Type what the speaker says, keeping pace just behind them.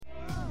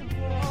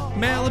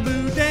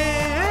Malibu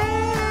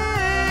Dan,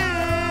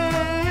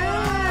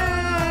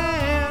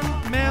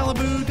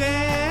 Malibu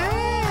Dan,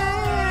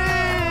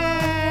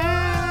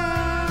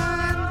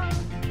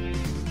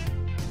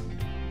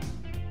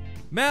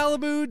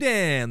 Malibu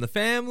Dan, the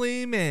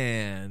family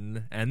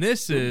man, and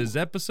this is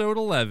episode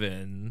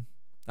 11.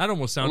 That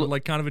almost sounded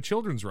like kind of a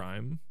children's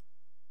rhyme.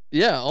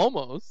 Yeah,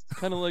 almost.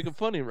 Kind of like a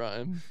funny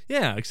rhyme.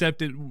 Yeah,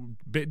 except it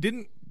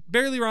didn't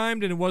barely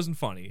rhymed and it wasn't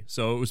funny,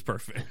 so it was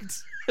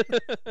perfect.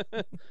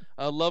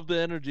 I love the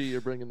energy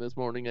you're bringing this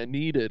morning. I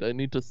need it. I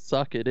need to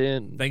suck it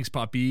in. Thanks,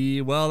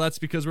 Poppy. Well, that's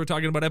because we're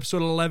talking about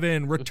episode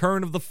 11,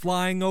 Return of the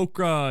Flying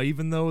Okra,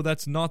 even though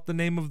that's not the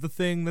name of the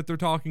thing that they're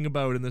talking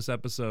about in this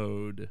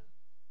episode.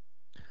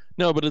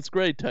 No, but it's a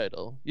great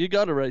title. You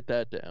got to write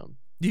that down.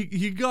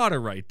 You gotta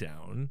write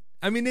down.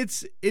 I mean,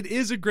 it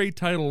is a great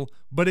title,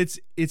 but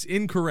it's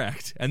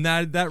incorrect, and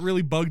that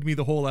really bugged me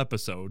the whole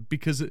episode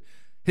because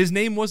his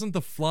name wasn't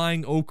the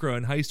Flying Okra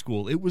in high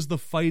school; it was the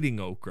Fighting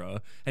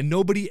Okra, and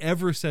nobody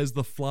ever says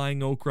the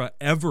Flying Okra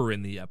ever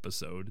in the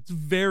episode. It's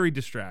very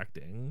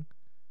distracting.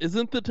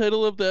 Isn't the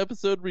title of the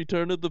episode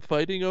 "Return of the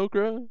Fighting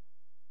Okra"?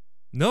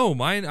 No,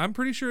 I'm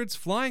pretty sure it's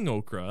Flying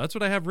Okra. That's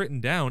what I have written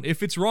down.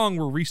 If it's wrong,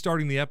 we're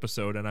restarting the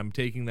episode, and I'm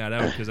taking that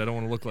out because I don't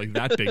want to look like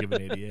that big of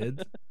an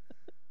idiot.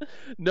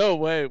 No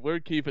way,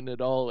 we're keeping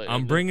it all in.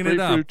 I'm bringing it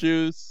up. 3 Fruit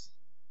juice.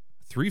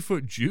 3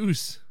 foot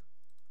juice.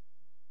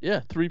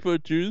 Yeah, 3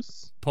 foot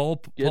juice.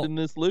 Pulp. Getting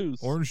this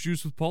loose. Orange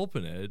juice with pulp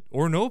in it,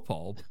 or no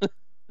pulp.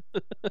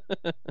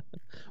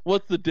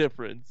 What's the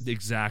difference?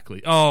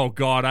 Exactly. Oh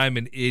God, I'm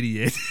an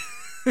idiot.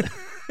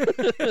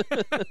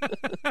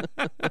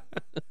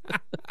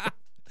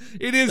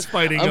 It is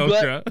Fighting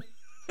Okra.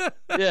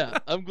 Yeah,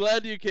 I'm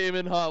glad you came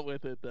in hot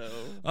with it, though.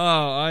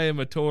 Oh,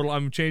 I'm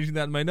changing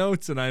that in my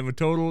notes, and I'm a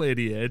total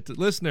idiot.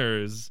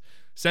 Listeners,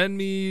 send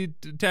me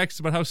text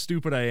about how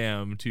stupid I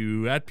am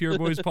to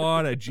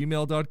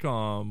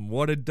 @pureboyspod@gmail.com.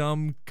 What a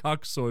dumb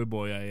cuck soy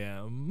boy I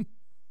am.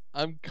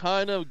 I'm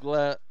kind of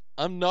glad.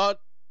 I'm not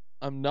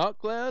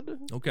glad.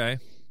 Okay.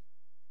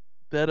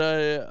 That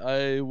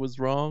I was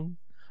wrong.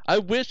 I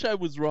wish I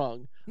was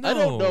wrong. No. I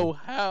don't know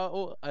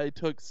how I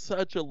took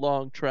such a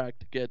long track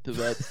to get to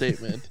that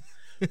statement,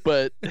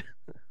 but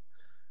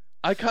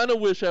I kind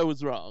of wish I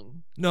was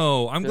wrong.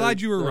 No, I'm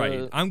glad you were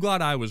right. I'm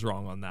glad I was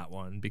wrong on that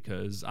one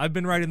because I've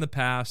been right in the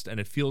past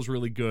and it feels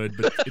really good,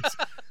 but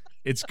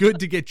it's good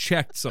to get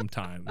checked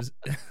sometimes.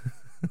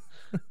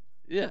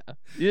 Yeah,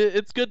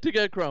 it's good to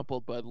get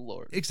crumpled by the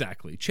Lord.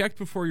 Exactly. Checked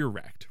before you're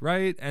wrecked,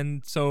 right?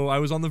 And so I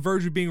was on the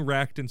verge of being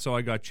wrecked, and so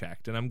I got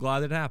checked, and I'm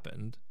glad it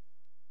happened.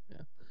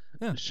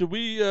 Yeah. Should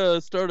we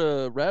start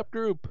a rap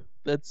group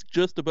that's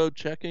just about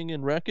checking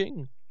and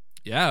wrecking?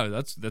 Yeah,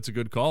 that's a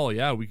good call.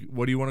 Yeah,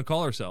 what do you want to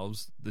call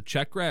ourselves? The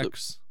Check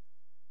Wrecks?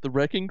 The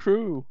Wrecking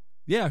Crew?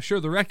 Yeah,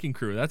 sure, the Wrecking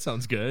Crew. That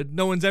sounds good.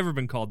 No one's ever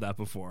been called that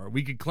before.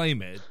 We could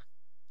claim it.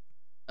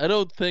 I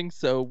don't think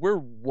so. We're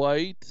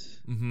white.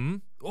 Mm-hmm.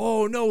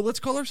 Oh, no, let's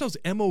call ourselves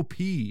MOP.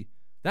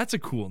 That's a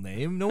cool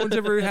name. No one's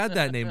ever had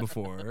that name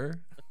before.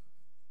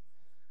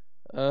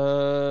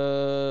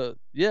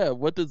 Yeah,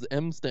 what does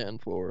M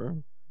stand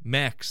for?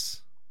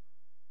 Mex.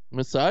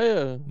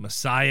 Messiah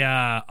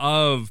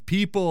of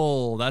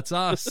people. That's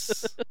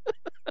us.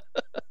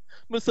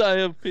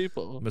 Messiah of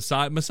people.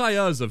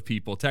 Messiahs of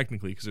people,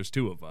 technically, because there's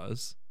 2 of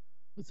us.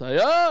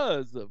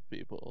 Messiahs of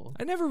people.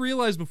 I never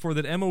realized before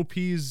that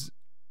MOP's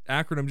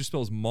acronym just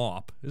spells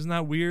mop. Isn't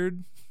that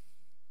weird?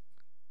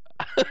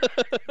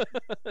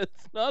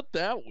 It's not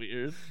that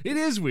weird. It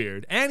is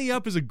weird. Annie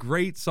Up is a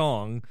great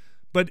song,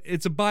 but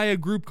it's by a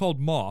group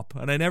called Mop,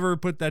 and I never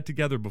put that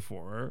together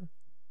before.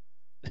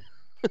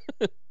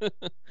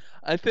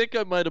 I think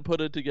I might have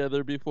put it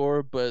together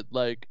before, but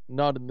like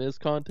not in this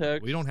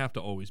context. We don't have to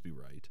always be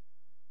right.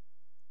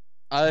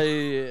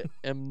 I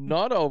am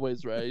not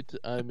always right.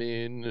 I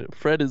mean,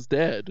 Fred is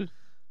dead.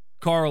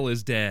 Carl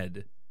is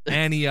dead.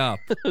 Annie Up.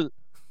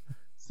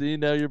 See,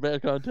 now you're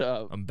back on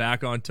top. I'm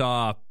back on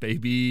top,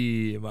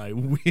 baby.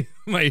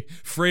 My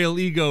frail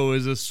ego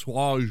is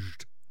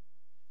assuaged.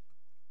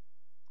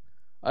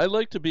 I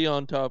like to be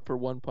on top for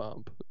one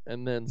pump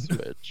and then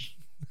switch.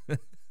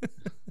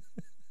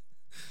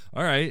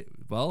 All right.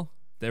 Well,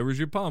 there was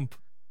your pump.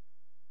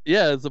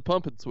 Yeah, it's a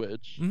pump and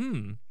switch.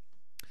 Mm-hmm.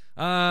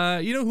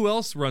 You know who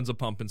else runs a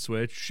pump and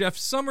switch? Chef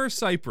Summer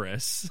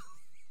Cypress.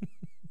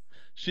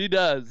 She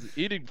does.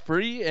 Eating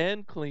free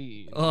and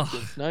clean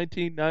since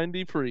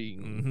 1993.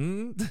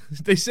 Mm-hmm.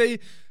 They say,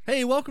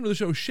 hey, welcome to the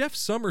show, Chef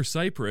Summer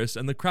Cypress.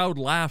 And the crowd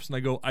laughs, and I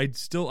go, I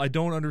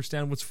don't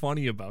understand what's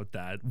funny about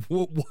that.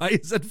 Why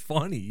is that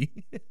funny?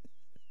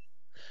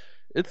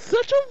 It's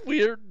such a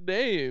weird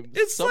name.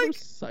 It's Summer like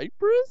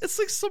Cypress? It's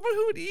like someone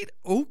who would eat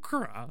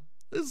okra.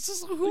 It's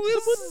just,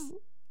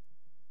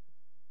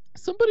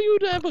 somebody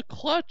who'd have a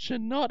clutch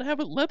and not have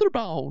it leather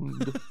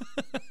bound.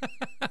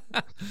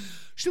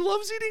 She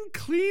loves eating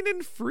clean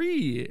and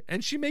free,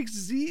 and she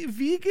makes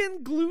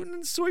vegan, gluten,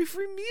 and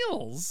soy-free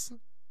meals.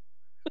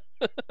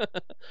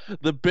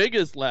 The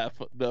biggest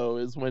laugh, though,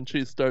 is when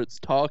she starts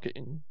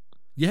talking.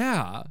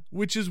 Yeah,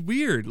 which is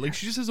weird. Like,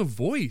 she just has a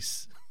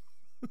voice.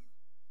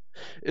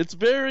 It's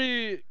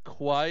very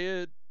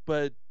quiet,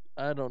 but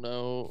I don't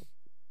know.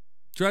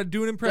 Try to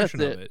do an impression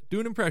That's of it. it. Do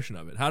an impression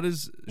of it. How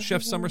does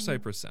Chef Summer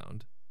Cypress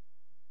sound?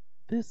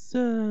 This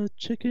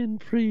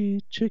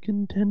chicken-free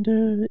chicken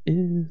tender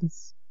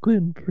is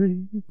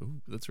gluten-free.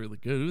 Ooh, that's really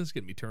good. Ooh, that's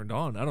getting me turned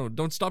on.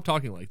 Don't stop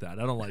talking like that.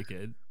 I don't like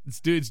it. It's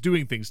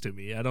doing things to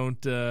me. I'm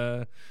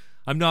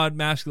not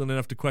masculine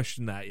enough to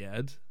question that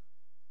yet.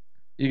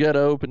 You gotta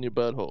open your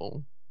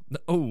butthole.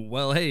 Oh,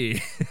 well,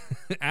 hey.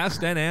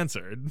 Asked and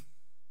answered.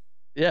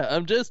 Yeah,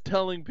 I'm just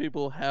telling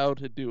people how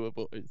to do a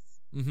voice.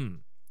 Mm-hmm.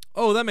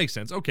 Oh, that makes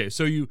sense. Okay,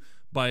 so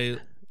by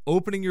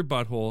opening your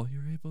butthole,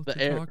 you're able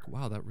to air. talk.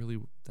 Wow, that really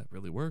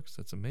works.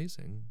 That's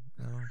amazing.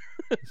 Now,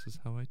 this is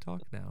how I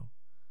talk now.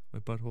 My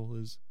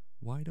butthole is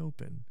wide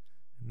open,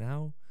 and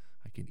now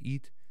I can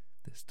eat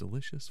this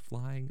delicious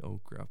flying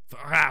okra.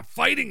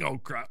 Fighting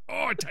okra.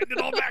 Oh, I tightened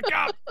it all back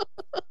up.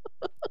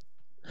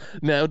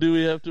 Now do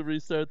we have to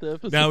restart the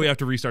episode? Now we have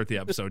to restart the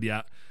episode.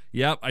 Yeah.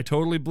 Yep, I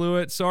totally blew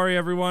it. Sorry,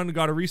 everyone.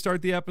 Got to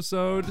restart the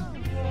episode.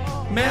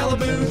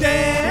 Malibu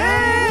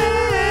Dan.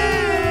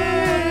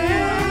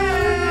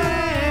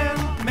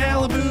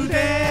 Malibu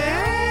Dan.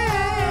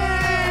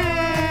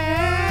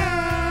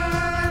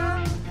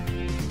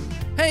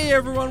 Hey,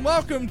 everyone.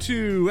 Welcome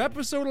to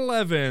episode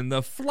 11,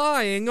 The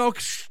Flying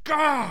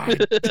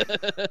God.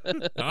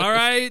 All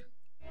right.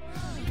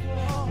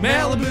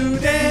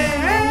 Malibu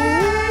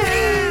Dan.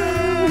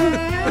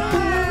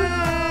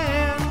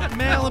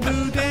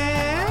 Malibu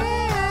Dan.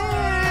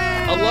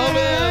 I love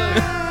it.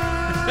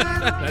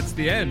 That's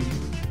the end.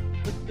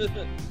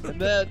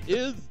 And that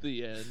is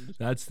the end.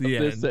 That's the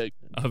of this end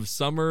segment. of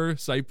Summer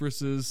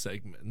Cypress's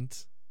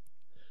segment.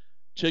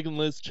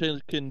 Chickenless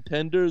chicken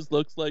tenders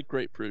looks like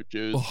grapefruit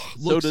juice. Oh,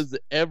 So does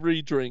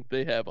every drink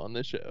they have on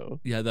the show.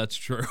 Yeah, that's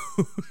true.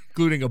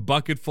 Including a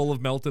bucket full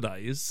of melted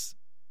ice.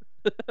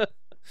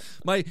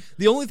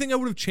 The only thing I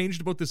would have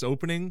changed about this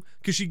opening,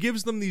 because she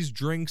gives them these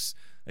drinks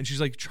and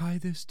she's like, try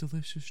this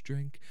delicious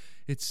drink.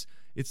 It's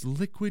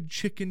liquid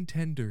chicken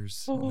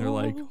tenders. And they're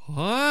like,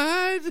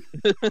 what?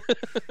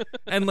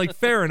 And like,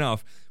 fair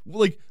enough.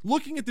 Like,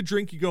 looking at the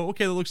drink, you go,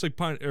 okay, that looks like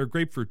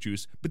grapefruit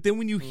juice. But then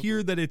when you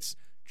hear that it's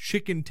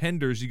chicken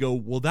tenders, you go,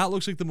 well, that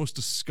looks like the most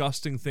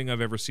disgusting thing I've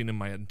ever seen in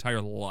my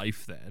entire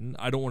life then.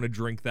 I don't want to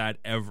drink that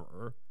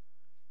ever.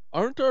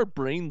 Aren't our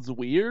brains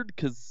weird?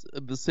 Because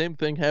the same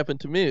thing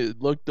happened to me.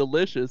 It looked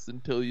delicious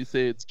until you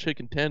say it's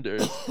chicken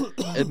tenders.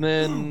 And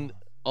then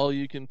all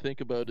you can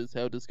think about is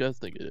how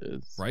disgusting it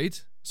is.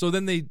 Right? So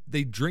then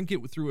they drink it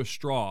through a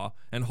straw,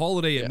 and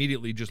Holiday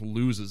immediately just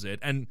loses it.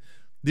 And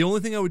the only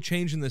thing I would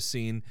change in this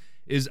scene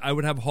is I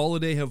would have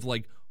Holiday have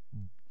like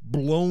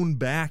blown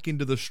back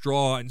into the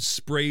straw and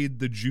sprayed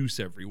the juice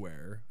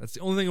everywhere. That's the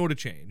only thing I would have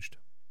changed.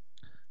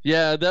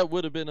 Yeah, that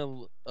would have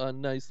been a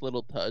nice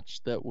little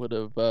touch that would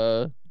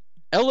have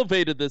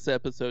elevated this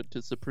episode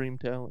to supreme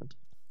talent.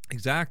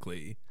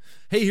 Exactly.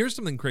 Hey, here's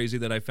something crazy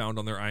that I found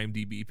on their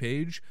IMDb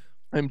page.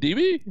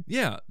 IMDb?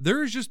 Yeah,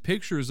 there's just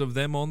pictures of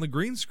them on the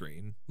green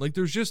screen. Like,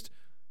 there's just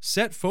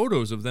set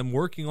photos of them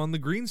working on the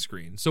green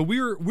screen. So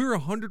we're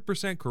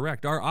 100%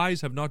 correct. Our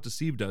eyes have not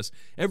deceived us.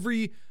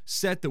 Every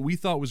set that we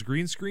thought was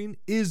green screen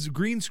is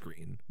green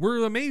screen.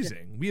 We're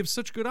amazing. Yeah. We have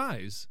such good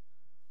eyes.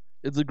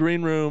 It's a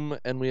green room,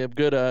 and we have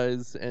good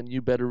eyes, and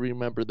you better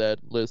remember that,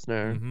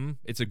 listener. Mm-hmm.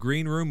 It's a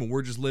green room, and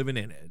we're just living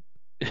in it.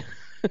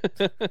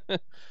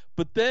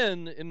 But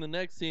then, in the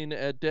next scene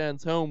at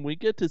Dan's home, we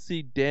get to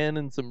see Dan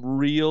in some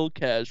real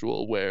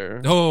casual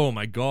wear. Oh,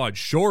 my God.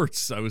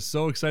 Shorts. I was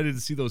so excited to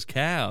see those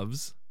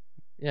calves.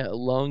 Yeah, a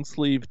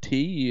long-sleeve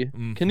tee.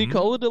 Mm-hmm. Can you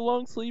call it a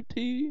long-sleeve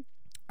tee?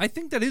 I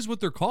think that is what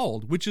they're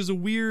called, which is a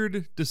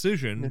weird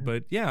decision.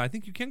 But, yeah, I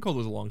think you can call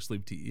those a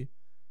long-sleeve tee.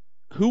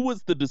 Who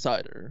was the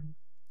decider?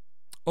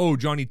 Oh,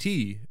 Johnny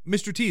T.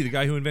 Mr. T, the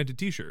guy who invented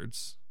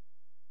T-shirts.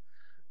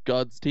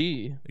 God's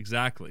tea.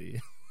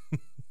 Exactly.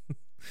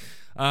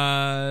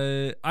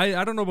 I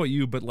don't know about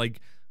you, but like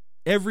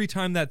every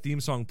time that theme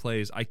song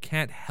plays, I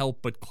can't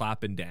help but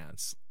clap and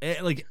dance.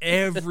 Like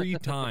every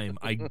time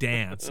I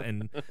dance,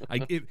 and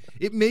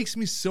it makes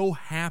me so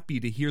happy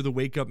to hear the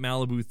Wake Up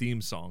Malibu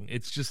theme song.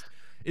 It's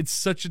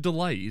such a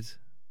delight.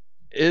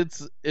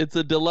 It's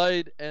a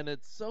delight, and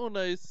it's so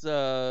nice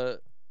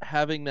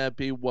having that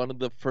be one of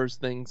the first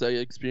things I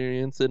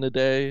experience in a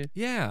day.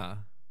 Yeah.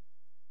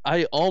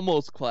 I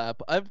almost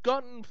clap. I've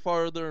gotten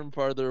farther and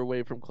farther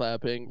away from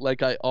clapping.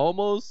 Like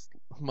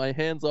my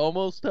hands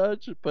almost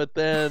touch, but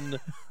then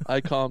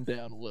I calm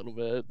down a little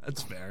bit.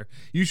 That's fair.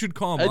 You should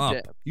calm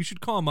up. You should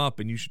calm up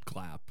and you should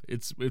clap.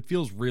 It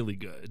feels really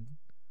good.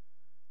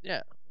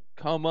 Yeah.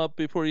 Calm up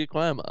before you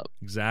climb up.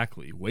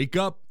 Exactly. Wake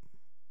up.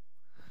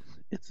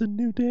 It's a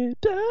new day,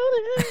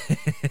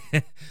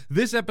 darling.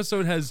 This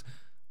episode has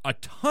a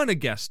ton of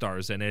guest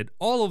stars in it.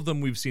 All of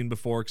them we've seen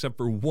before, except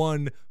for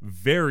one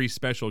very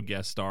special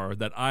guest star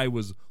that I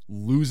was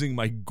losing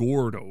my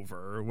gourd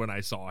over when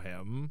I saw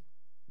him.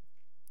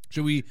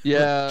 Should we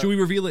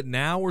reveal it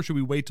now, or should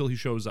we wait till he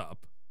shows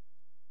up?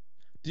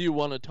 Do you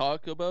want to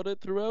talk about it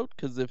throughout?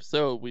 Because if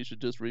so, we should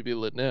just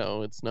reveal it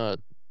now. It's not...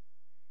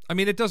 I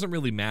mean, it doesn't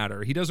really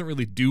matter. He doesn't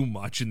really do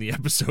much in the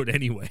episode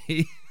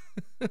anyway.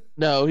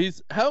 No,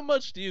 how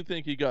much do you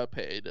think he got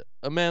paid?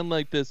 A man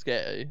like this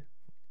gay.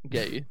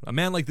 A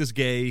man like this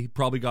gay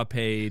probably got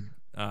paid.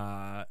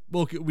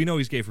 Well, we know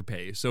he's gay for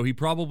pay, so he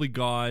probably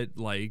got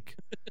like,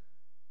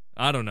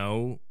 I don't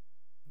know,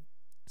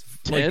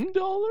 $10?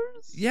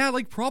 Yeah,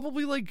 like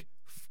probably like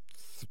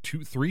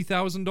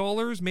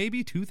 $3,000,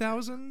 maybe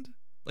 $2,000.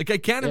 Like I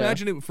can't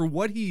imagine it for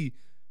what he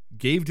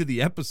gave to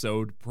the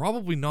episode.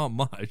 Probably not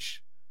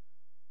much.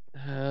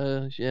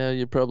 Yeah,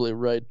 you're probably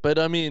right. But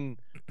I mean,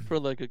 for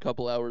like a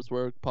couple hours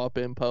work, pop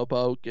in, pop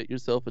out, get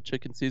yourself a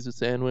chicken Caesar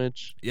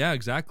sandwich. Yeah,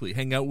 exactly.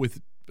 Hang out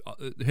with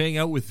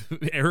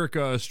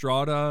Erica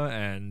Estrada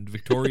and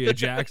Victoria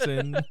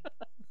Jackson.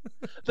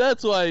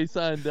 That's why he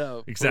signed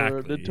up.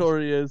 Exactly. For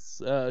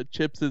Notorious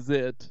Chips Is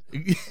It,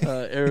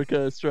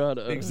 Erica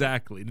Estrada.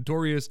 Exactly.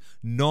 Notorious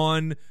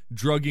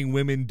non-drugging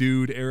women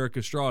dude Eric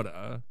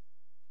Estrada.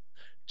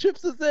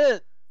 Chips Is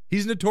It.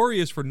 He's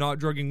notorious for not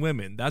drugging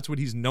women. That's what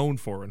he's known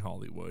for in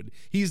Hollywood.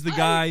 He's the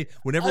guy,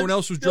 when everyone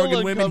else was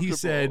drugging women, he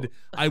said,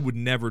 I would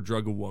never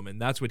drug a woman.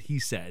 That's what he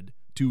said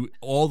to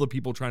all the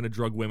people trying to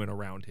drug women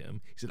around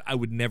him. He said, I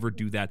would never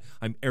do that.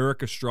 I'm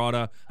Eric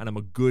Estrada, and I'm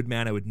a good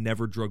man. I would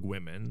never drug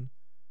women.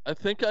 I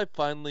think I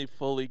finally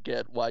fully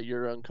get why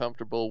you're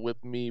uncomfortable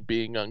with me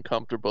being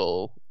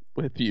uncomfortable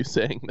with you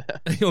saying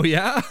that. Oh,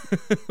 yeah?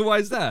 Why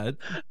is that?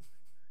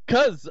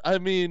 Because, I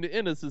mean,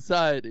 in a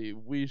society,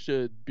 we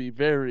should be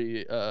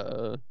very,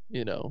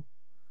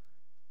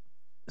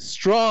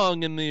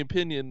 strong in the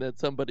opinion that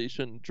somebody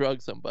shouldn't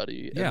drug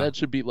somebody. Yeah. And that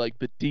should be, like,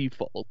 the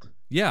default.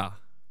 Yeah.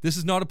 This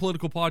is not a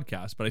political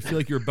podcast, but I feel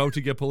like you're about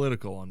to get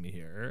political on me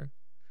here.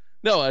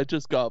 No, I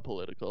just got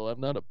political. I'm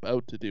not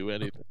about to do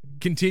anything.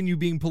 Continue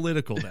being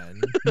political,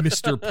 then,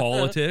 Mr.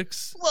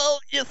 Politics.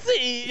 Well, you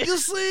see.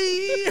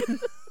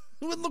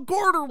 With the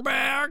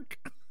quarterback.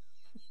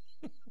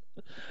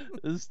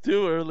 It's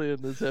too early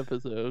in this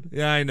episode.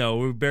 Yeah, I know.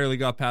 We barely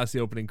got past the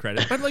opening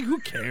credits. But, like, who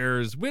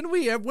cares? When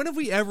have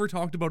we ever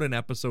talked about an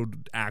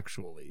episode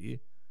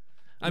actually?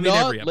 I mean,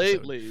 not every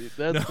episode. Lately,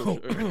 that's for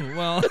sure.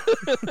 Well,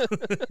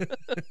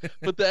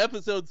 but the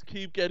episodes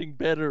keep getting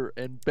better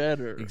and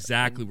better.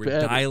 Exactly. And We're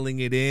dialing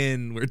it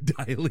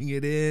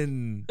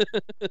in.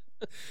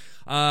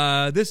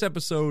 This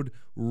episode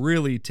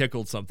really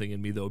tickled something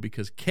in me, though,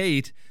 because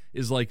Kate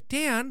is like,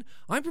 Dan,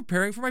 I'm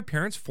preparing for my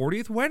parents'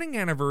 40th wedding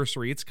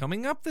anniversary. It's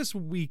coming up this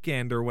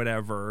weekend or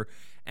whatever.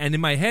 And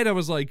in my head, I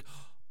was like,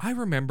 I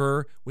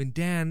remember when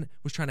Dan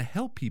was trying to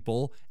help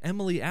people,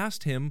 Emily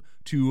asked him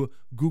to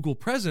Google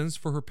presents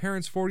for her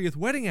parents' 40th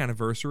wedding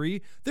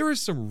anniversary. There is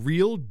some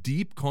real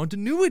deep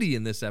continuity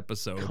in this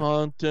episode.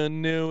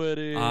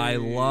 Continuity. I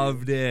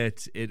loved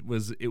it. It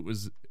was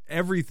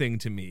everything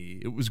to me.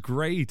 It was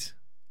great.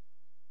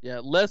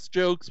 Yeah, less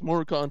jokes,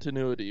 more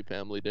continuity,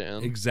 Family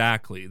Dan.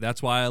 Exactly.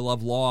 That's why I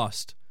love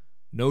Lost.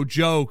 No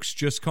jokes,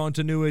 just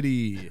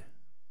continuity.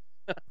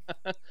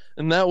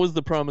 And that was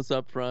the promise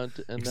up front,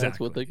 and Exactly. That's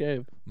what they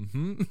gave.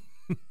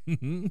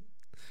 Mm-hmm.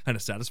 And a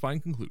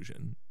satisfying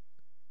conclusion.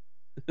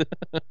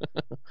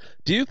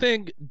 Do you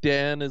think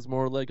Dan is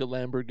more like a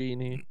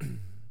Lamborghini?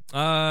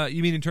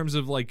 You mean in terms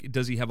of, like,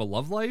 does he have a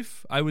love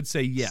life? I would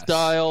say yes.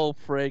 Style,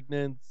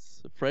 fragrance,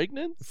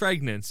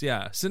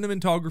 yeah.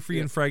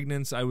 Cinematography and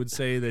fragrance. I would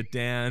say that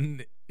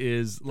Dan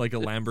is like a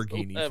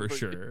Lamborghini for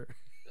sure.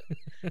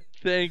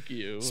 Thank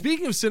you.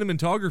 Speaking of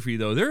cinematography,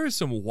 though, there is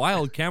some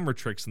wild camera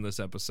tricks in this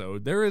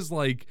episode. There is,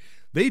 like,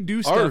 they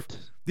do stuff. Art.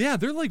 Yeah,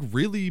 they're, like,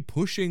 really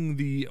pushing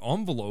the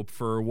envelope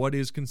for what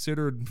is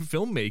considered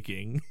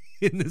filmmaking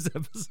in this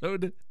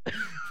episode.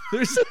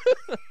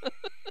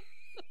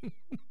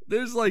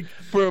 There's like,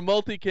 for a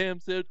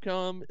multicam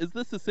sitcom, is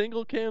this a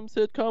single cam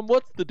sitcom?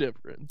 What's the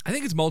difference? I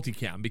think it's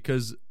multicam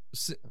because,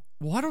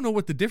 well, I don't know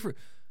what the difference,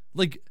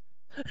 like,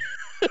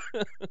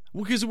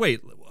 because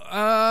wait, well,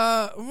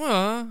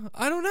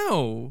 I don't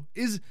know.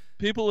 Is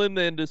people in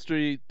the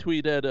industry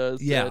tweet at us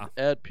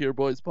at Pure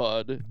Boys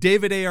Pod.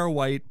 David A.R.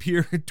 White,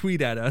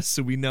 tweet at us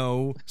so we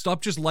know.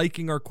 Stop just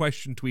liking our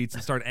question tweets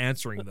and start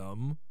answering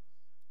them.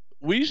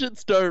 We should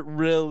start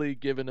really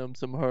giving him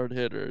some hard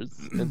hitters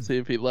and see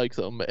if he likes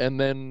them, and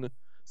then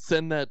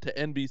send that to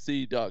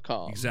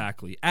NBC.com.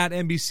 Exactly. At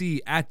NBC,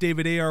 at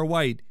David A.R.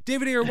 White.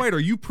 David A.R. White, are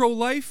you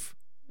pro-life?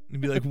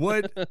 And be like,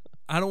 what?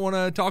 I don't want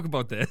to talk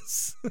about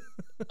this.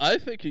 I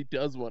think he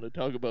does want to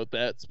talk about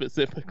that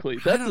specifically.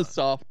 That's a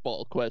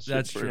softball question.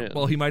 That's for true. him.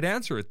 Well, he might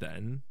answer it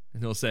then.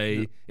 And he'll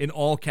say, in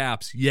all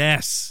caps,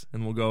 yes.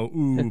 And we'll go,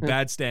 ooh,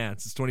 bad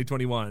stance. It's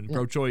 2021. Yeah.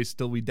 Pro-choice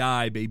till we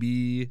die,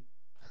 baby.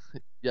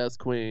 Yes,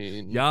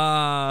 queen.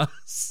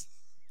 Yes.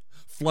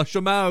 Flush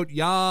them out.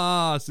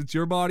 Yes. It's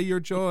your body, your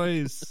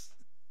choice.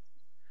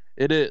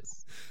 It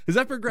is. Is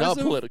that progressive?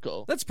 Not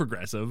political. That's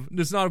progressive.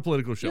 It's not a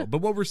political show, but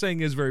what we're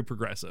saying is very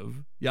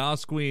progressive.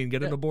 Yas, queen,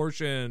 get an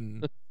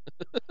abortion.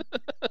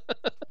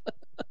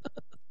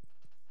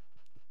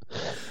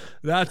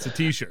 That's a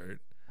t-shirt.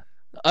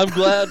 I'm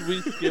glad we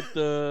skipped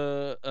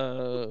the...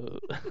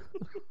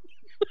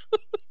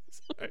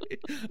 Sorry.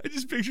 I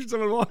just pictured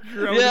someone walking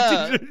around with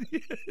a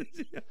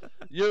t-shirt.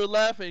 Your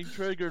laughing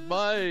triggered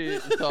my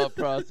thought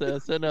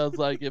process, and I was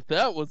like, if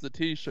that was a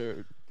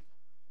T-shirt,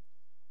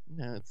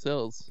 yeah, it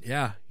sells.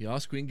 Yeah,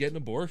 Yas Queen get an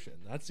abortion.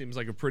 That seems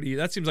like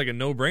a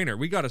no-brainer.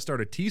 We got to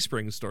start a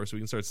Teespring store so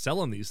we can start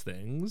selling these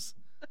things.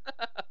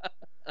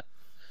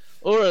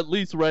 Or at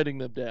least writing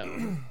them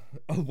down.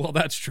 Oh, well,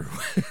 that's true.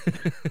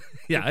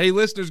 Yeah, hey,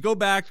 listeners, go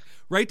back,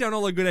 write down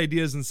all the good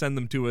ideas and send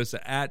them to us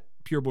at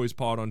Pure Boys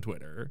Pod on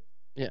Twitter.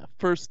 Yeah,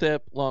 first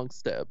step, long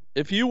step.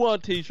 If you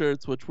want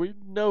T-shirts, which we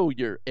know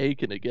you're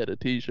aching to get a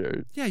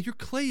T-shirt. Yeah, you're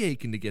clay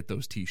aching to get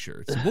those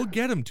T-shirts. We'll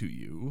get them to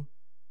you.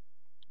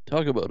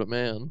 Talk about a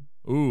man.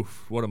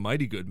 Oof, what a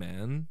mighty good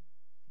man.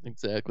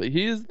 Exactly.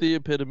 He is the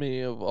epitome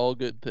of all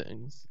good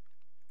things.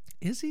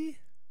 Is he?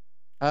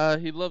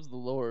 He loves the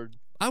Lord.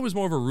 I was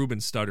more of a Ruben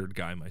Studdard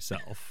guy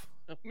myself.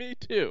 Me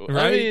too.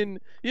 Right? I mean,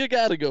 you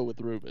gotta go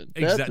with Ruben.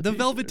 Exactly. The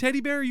Velvet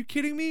Teddy Bear? Are you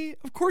kidding me?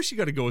 Of course you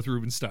gotta go with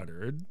Ruben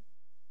Studdard.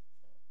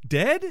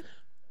 Dead?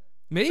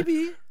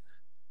 Maybe.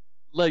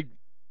 Like,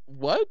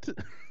 what?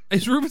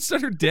 Is Ruben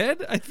Studdard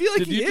dead? I feel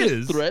like he is. Did you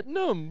just threaten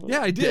him?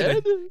 Yeah, I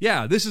did. Dead?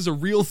 Yeah, this is a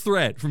real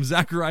threat from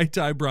Zachariah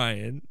Ty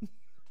Bryan.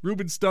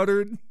 Ruben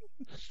Studdard.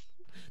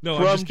 No,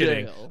 I'm just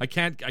kidding. Jail. I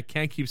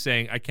can't keep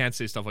saying, I can't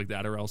say stuff like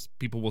that or else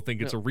people will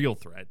think it's a real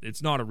threat.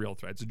 It's not a real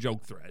threat. It's a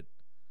joke threat.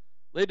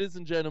 Ladies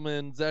and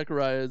gentlemen,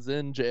 Zachariah is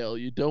in jail.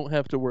 You don't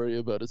have to worry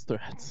about his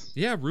threats.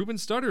 Yeah, Ruben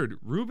Studdard.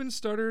 Ruben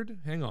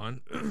Studdard, hang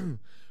on.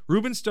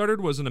 Ruben Studdard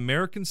was an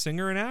American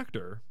singer and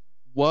actor.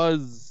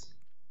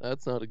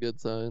 That's not a good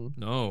sign.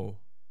 No.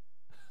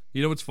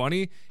 You know what's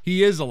funny?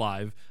 He is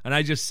alive, and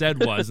I just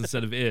said was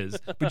instead of is.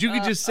 But you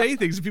could just say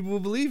things and people will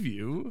believe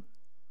you.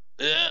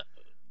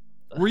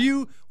 Were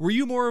you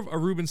more of a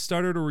Ruben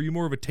Studdard or were you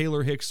more of a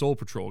Taylor Hicks Soul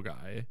Patrol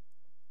guy?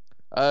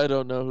 I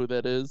don't know who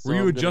that is. Were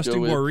you a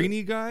Justin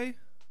Guarini guy?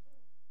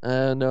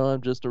 No,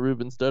 I'm just a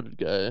Ruben Studdard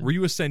guy. Were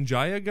you a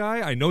Sanjaya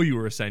guy? I know you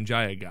were a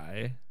Sanjaya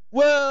guy.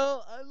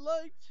 Well, I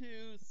like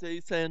to say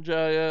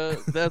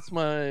Sanjaya. That's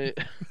my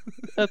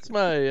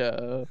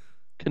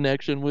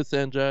connection with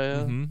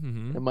Sanjaya.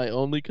 And my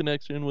only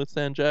connection with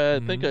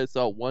Sanjaya. I think I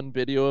saw one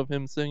video of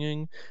him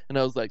singing, and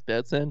I was like,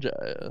 that's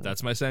Sanjaya.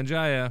 That's my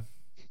Sanjaya.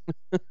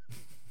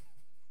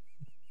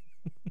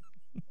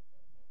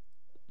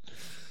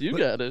 You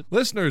got it.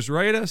 Listeners,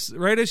 write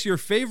us your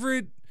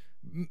favorite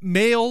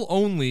male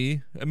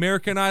only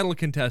American Idol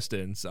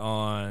contestants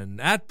on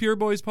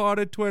 @PureBoysPod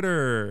at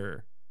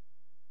Twitter.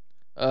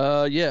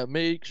 Yeah,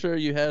 make sure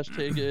you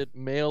hashtag it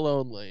male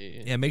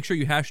only. Yeah, make sure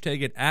you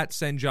hashtag it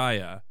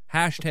 @Sanjaya.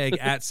 Hashtag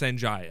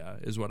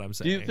 @Sanjaya is what I'm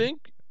saying. Do you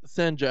think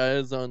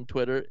Sanjaya's on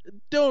Twitter?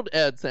 Don't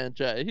add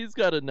Sanjaya. He's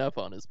got enough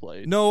on his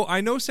plate. No, I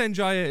know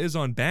Sanjaya is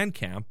on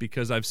Bandcamp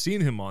because I've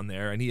seen him on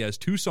there, and he has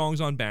 2 songs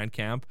on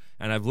Bandcamp,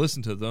 and I've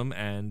listened to them,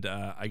 and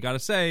I gotta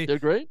say, they're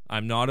great.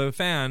 I'm not a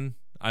fan.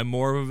 I'm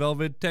more of a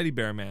Velvet Teddy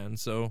Bear man,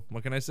 so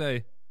what can I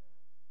say?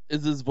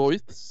 Is his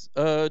voice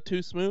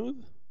too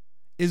smooth?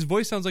 His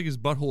voice sounds like his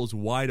butthole is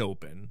wide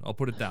open. I'll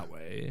put it that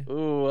way.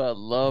 Ooh, I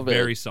love it.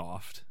 Very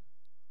soft.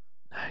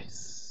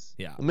 Nice.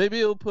 Yeah. Maybe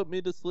it'll put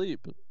me to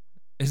sleep.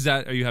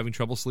 Are you having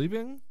trouble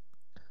sleeping?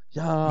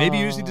 Yeah. Maybe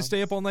you just need to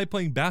stay up all night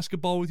playing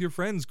basketball with your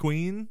friends,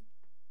 Queen.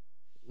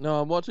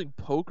 No, I'm watching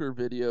poker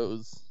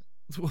videos.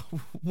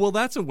 Well,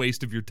 that's a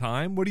waste of your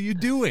time. What are you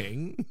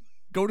doing?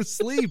 Go to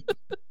sleep.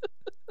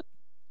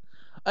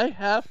 I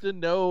have to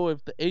know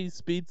if the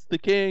ace beats the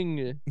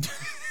king.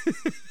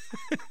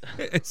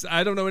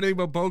 I don't know anything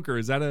about poker.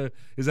 Is that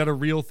a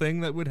real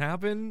thing that would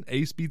happen?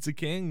 Ace beats a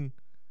king?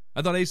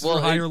 I thought aces were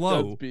high or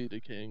low. Does beat a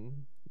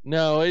king.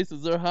 No,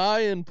 aces are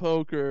high in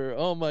poker.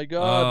 Oh my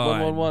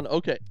god, 1-1-1.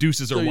 Okay.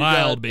 Deuces are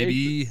wild,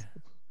 baby. Aces.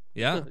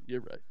 Yeah?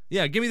 You're right.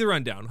 Yeah, give me the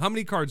rundown. How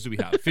many cards do we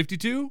have?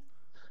 52?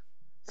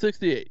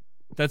 68.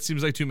 That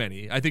seems like too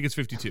many. I think it's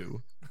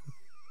 52.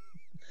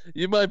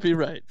 You might be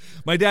right.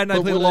 My dad and I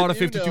played a lot of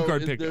 52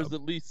 card pickup. There's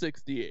at least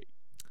 68.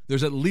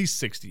 There's at least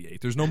 68.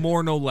 There's no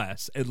more, no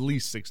less. At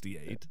least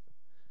 68.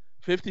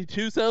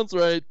 52 sounds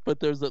right,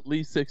 but there's at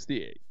least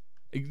 68.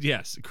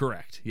 Yes,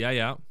 correct.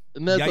 Yeah.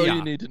 And that's all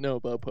you need to know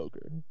about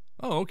poker.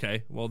 Oh,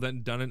 okay. Well,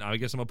 then done it. I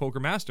guess I'm a poker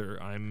master.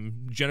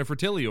 I'm Jennifer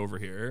Tilly over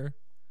here.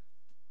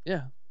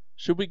 Yeah.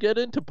 Should we get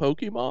into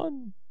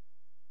Pokemon?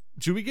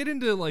 Should we get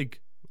into,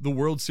 like, the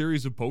World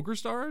Series of Poker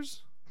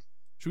Stars?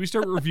 Should we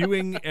start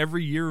reviewing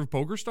every year of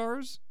Poker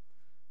Stars?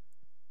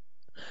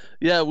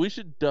 Yeah, we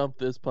should dump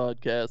this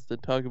podcast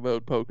and talk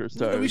about Poker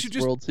Stars. We should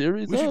just, World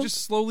Series. We should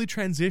just slowly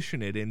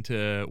transition it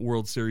into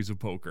World Series of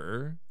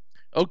Poker.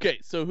 Okay,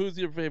 so who's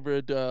your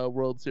favorite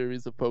World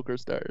Series of Poker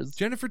Stars?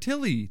 Jennifer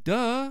Tilly.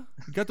 Duh.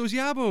 You got those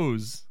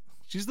yabos.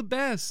 She's the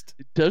best.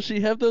 Does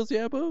she have those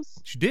yabos?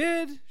 She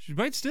did. She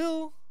might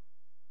still.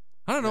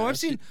 I don't know.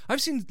 Yeah,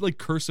 I've seen like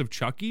Curse of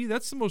Chucky.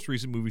 That's the most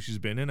recent movie she's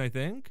been in, I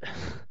think.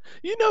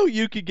 You know,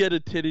 you could get a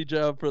titty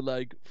job for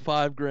like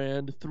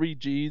 $5,000, 3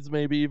 G's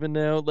maybe even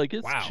now. Like,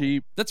 it's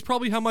cheap. That's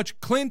probably how much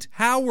Clint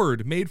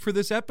Howard made for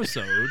this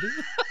episode.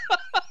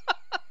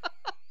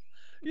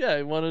 Yeah,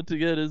 he wanted to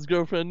get his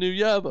girlfriend new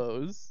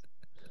yabos.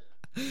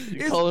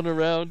 Calling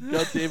around,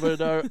 got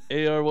David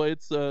A.R.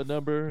 White's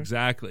number.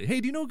 Exactly.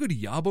 Hey, do you know a good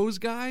Yabos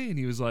guy? And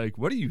he was like,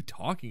 what are you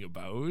talking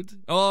about?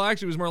 Oh,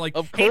 actually, it was more like,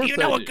 Of hey, course do you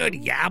know I a do. good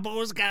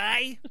Yabos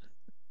guy?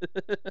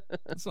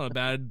 That's not a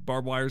bad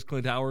Barbed Wire's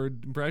Clint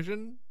Howard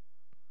impression.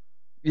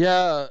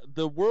 Yeah,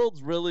 the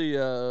world's really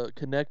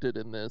connected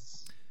in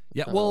this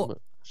Yeah, well,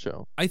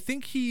 show. I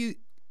think he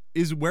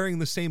is wearing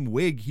the same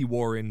wig he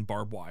wore in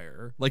Barbed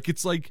Wire. Like,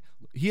 it's like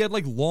he had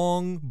like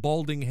long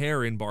balding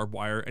hair in Barbed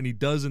Wire, and he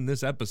does in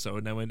this episode.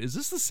 And I went, is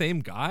this the same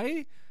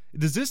guy?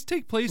 Does this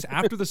take place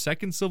after the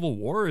Second Civil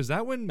War? Is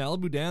that when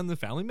Malibu Dan the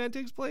Family Man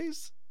takes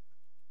place?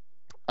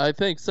 I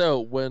think so.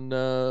 When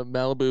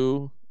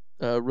Malibu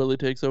really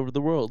takes over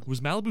the world.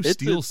 Was Malibu It's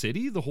Steel a-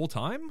 City the whole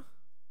time?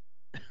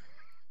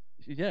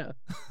 Yeah,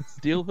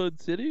 Steel Hood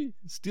City,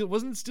 Steel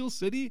wasn't it Steel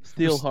City?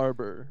 Steel Or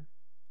Harbor,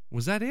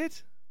 was that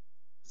it?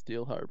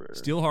 Steel Harbor.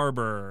 Steel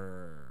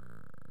Harbor.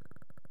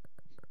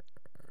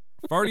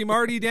 Farty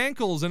Marty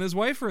Dankles and his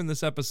wife are in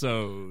this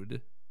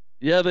episode.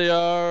 Yeah, they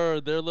are.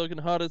 They're looking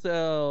hot as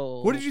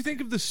hell. What did you think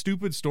of the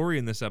stupid story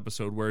in this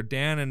episode where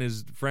Dan and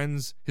his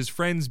friends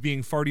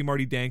being Farty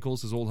Marty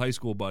Dankles, his old high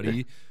school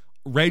buddy,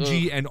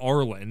 Reggie and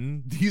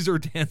Arlen, these are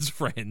Dan's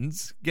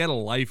friends. Get a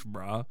life,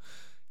 bruh.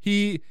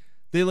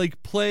 They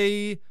like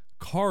play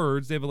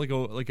cards. They have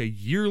like a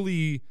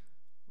yearly,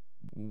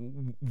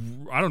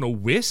 I don't know,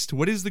 whist.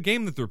 What is the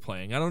game that they're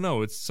playing? I don't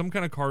know. It's some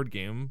kind of card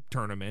game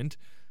tournament.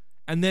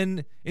 And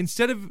then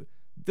instead of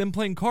them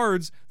playing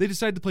cards, they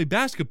decide to play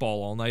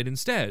basketball all night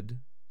instead.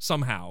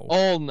 Somehow,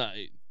 All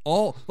night.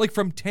 all like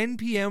from 10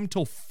 p.m.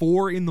 till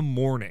 4 in the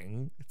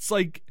morning. It's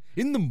like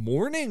in the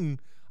morning.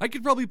 I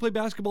could probably play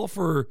basketball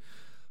for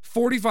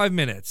 45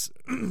 minutes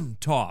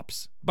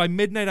tops. By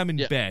midnight, I'm in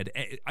Yeah. bed,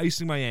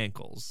 icing my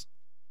ankles.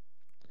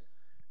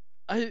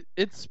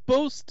 It's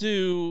supposed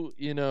to,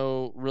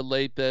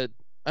 relate that.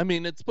 I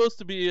mean, it's supposed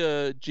to be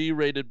a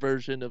G-rated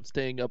version of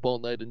staying up all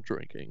night and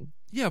drinking.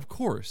 Yeah, of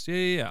course.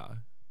 Yeah.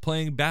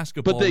 Playing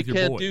basketball But they with your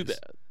can't boys. do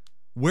that.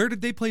 Where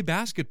did they play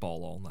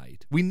basketball all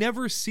night? We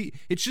never see.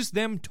 It's just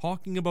them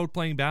talking about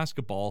playing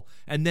basketball,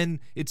 and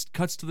then it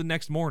cuts to the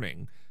next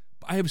morning.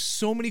 I have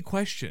so many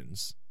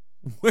questions.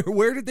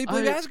 Where did they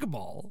play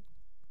basketball?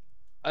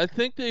 I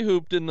think they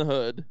hooped in the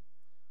hood.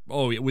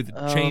 Oh, yeah, with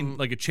chain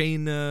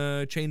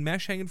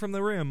mesh hanging from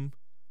the rim.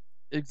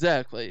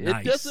 Exactly.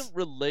 Nice. It doesn't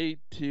relate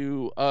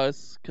to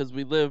us because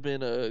we live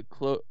in a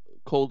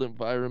cold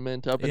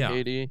environment up in Yeah.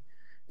 Haiti,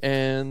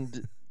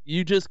 and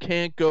you just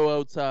can't go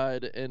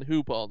outside and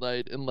hoop all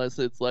night unless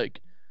it's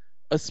like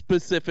a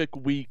specific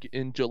week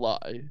in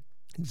July.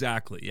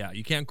 Exactly. Yeah,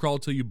 you can't crawl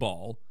till you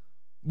ball.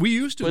 We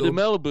used to But go in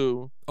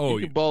Malibu, Oh,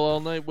 you can ball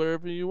all night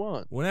wherever you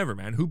want. whenever,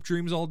 man. Hoop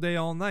dreams all day,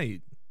 all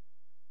night.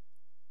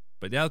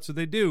 But yeah, that's what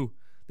they do.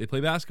 They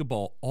play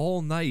basketball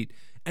all night.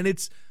 And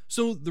it's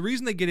so the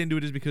reason they get into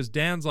it is because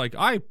Dan's like,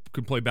 I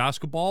could play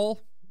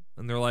basketball.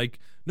 And they're like,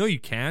 no, you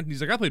can't. And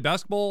he's like, I played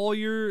basketball all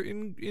year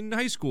in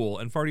high school.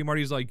 And Farty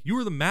Marty's like, you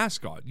were the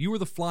mascot. You were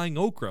the flying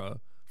okra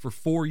for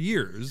 4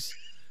 years.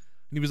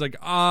 And he was like,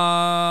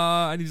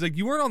 and he's like,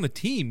 you weren't on the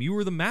team. You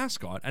were the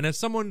mascot. And as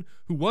someone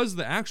who was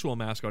the actual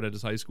mascot at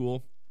his high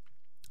school,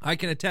 I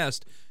can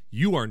attest,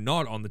 you are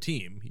not on the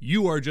team.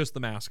 You are just the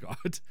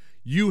mascot.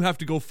 You have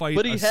to go fight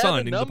But he a had son a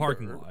in the number.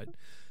 parking lot.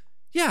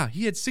 Yeah,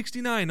 he had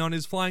 69 on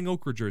his flying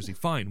okra jersey.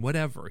 Fine,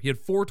 whatever. He had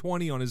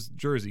 420 on his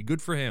jersey.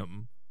 Good for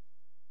him.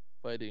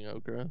 Fighting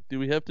okra. Do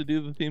we have to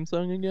do the theme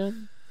song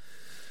again?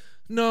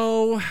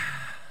 No.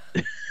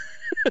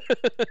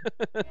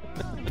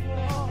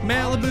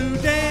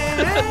 Malibu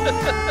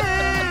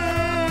Dan.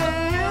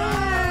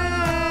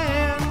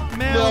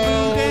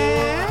 Malibu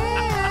Dan.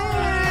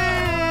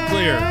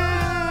 Clear.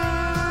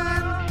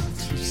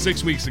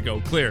 6 weeks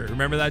ago. Clear.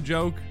 Remember that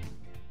joke?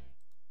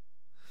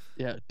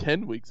 Yeah,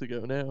 10 weeks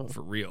ago now.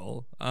 For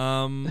real.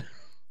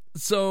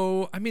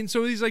 So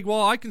he's like,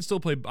 well, I can still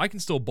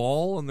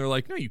ball. And they're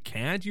like, no, you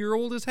can't. You're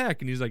old as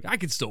heck. And he's like, I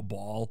can still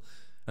ball.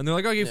 And they're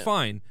like, okay, Yeah.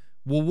 fine.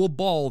 Well, we'll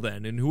ball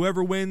then. And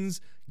whoever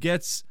wins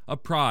gets a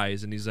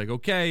prize. And he's like,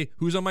 okay,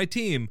 who's on my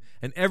team?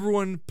 And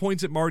everyone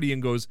points at Marty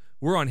and goes,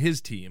 we're on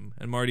his team.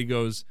 And Marty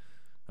goes,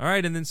 all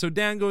right. And then so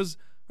Dan goes,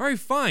 all right,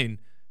 fine.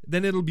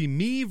 Then it'll be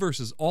me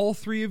versus all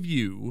three of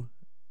you.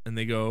 And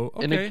they go,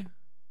 okay.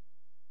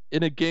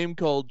 In a game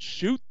called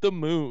Shoot the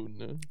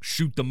Moon,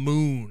 Shoot the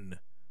moon.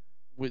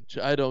 which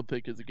I don't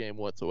think is a game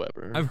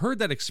whatsoever. I've heard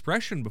that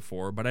expression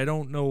before, but I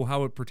don't know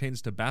how it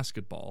pertains to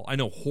basketball. I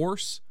know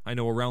horse. I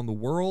know around the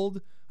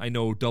world. I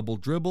know double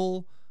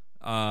dribble.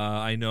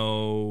 I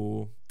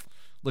know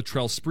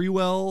Latrell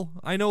Sprewell.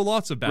 I know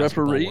lots of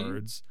basketball Referee?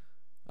 words.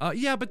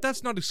 Yeah, but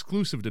that's not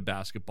exclusive to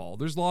basketball.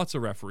 There's lots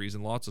of referees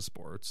in lots of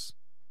sports.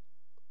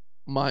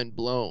 Mind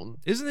blown.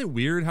 Isn't it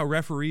weird how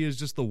referee is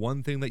just the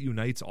one thing that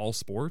unites all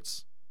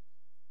sports?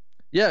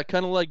 Yeah,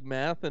 kind of like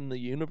math and the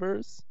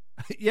universe.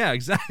 Yeah,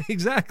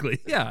 exactly.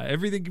 Yeah,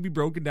 everything can be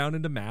broken down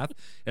into math.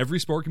 Every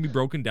sport can be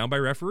broken down by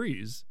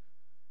referees.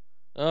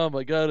 Oh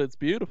my god, it's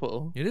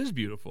beautiful. It is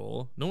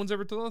beautiful. No one's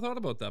ever thought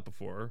about that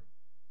before.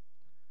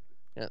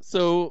 Yeah.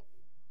 So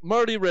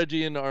Marty,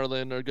 Reggie, and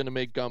Arlen are going to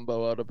make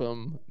gumbo out of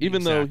him,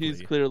 even though he's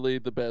Exactly. clearly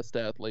the best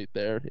athlete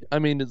there. I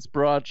mean, his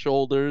broad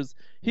shoulders,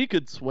 he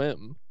could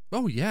swim.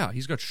 Oh yeah,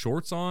 he's got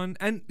shorts on.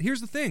 And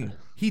here's the thing.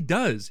 He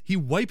does. He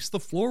wipes the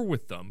floor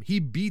with them. He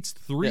beats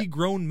 3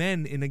 grown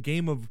men in a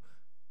game of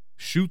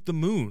shoot the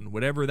moon,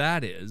 whatever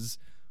that is.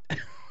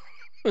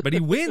 But he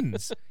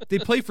wins. They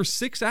play for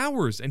 6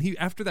 hours, and he,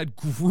 after that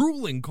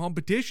grueling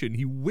competition,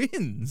 he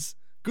wins.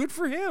 Good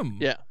for him.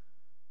 Yeah.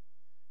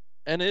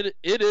 And it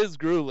is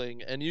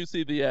grueling, and you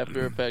see the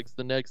after effects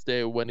the next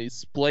day when he's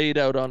splayed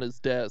out on his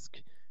desk,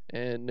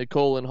 and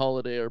Nicole and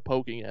Holiday are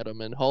poking at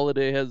him, and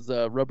Holiday has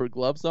rubber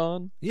gloves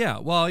on. Yeah,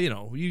 well, you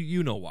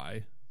know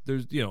why.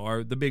 There's,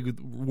 the big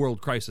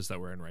world crisis that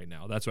we're in right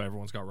now. That's why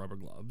everyone's got rubber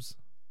gloves.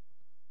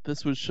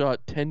 This was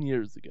shot 10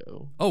 years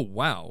ago. Oh,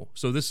 wow.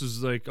 So this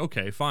is like,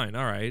 okay, fine,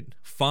 all right,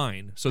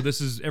 fine. So this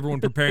is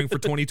everyone preparing for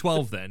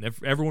 2012 then.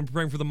 Everyone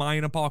preparing for the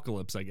Mayan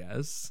apocalypse, I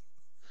guess.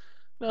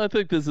 No, I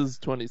think this is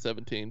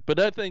 2017, but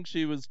I think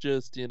she was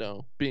just,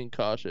 being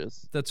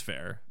cautious. That's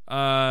fair.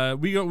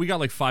 We got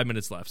like 5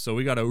 minutes left, so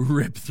we got to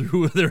rip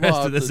through the rest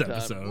of this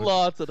episode.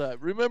 Lots of time.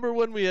 Remember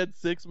when we had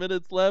 6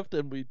 minutes left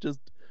and we just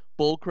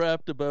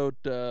bullcrapped about,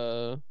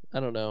 I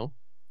don't know.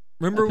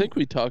 Remember, I think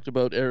we talked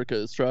about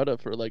Erica Estrada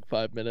for like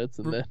 5 minutes,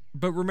 and then.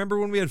 But remember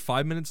when we had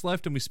 5 minutes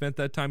left and we spent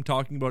that time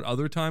talking about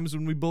other times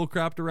when we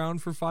bullcrapped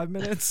around for 5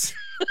 minutes?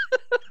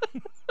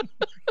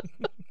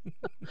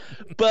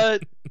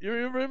 But you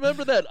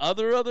remember that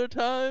other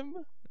time?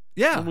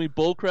 Yeah. When we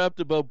bullcrapped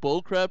about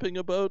bullcrapping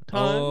about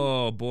time?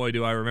 Oh, boy,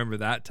 do I remember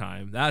that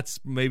time. That's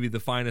maybe the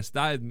finest.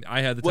 I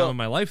had the time of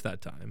my life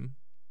that time.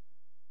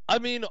 I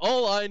mean,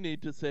 all I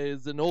need to say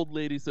is an old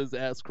lady says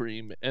ass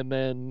cream, and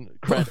then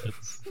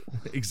credits.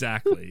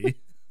 Exactly.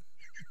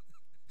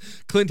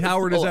 Clint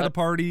Howard is at a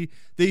party.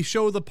 They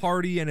show the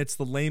party, and it's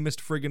the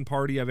lamest friggin'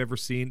 party I've ever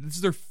seen. This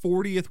is their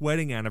 40th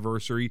wedding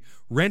anniversary.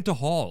 Rent a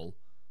hall.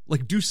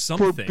 Like, do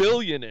something. For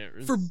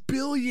billionaires. For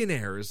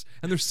billionaires.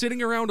 And they're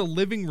sitting around a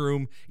living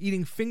room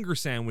eating finger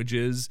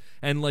sandwiches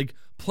and, like,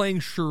 playing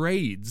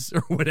charades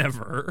or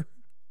whatever.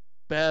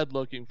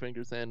 Bad-looking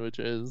finger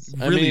sandwiches.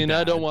 Really I mean,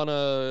 bad. I don't want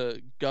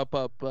to gup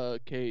up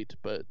Kate,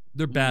 but...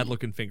 They're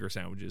bad-looking finger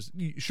sandwiches.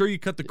 Sure, you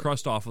cut the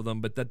crust off of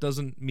them, but that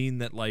doesn't mean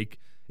that, like,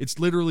 it's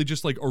literally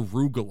just, like,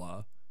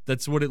 arugula.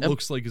 That's what it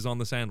looks like is on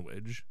the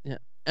sandwich. Yeah.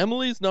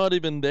 Emily's not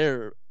even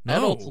there. No.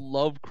 Adults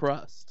love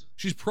crust.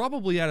 She's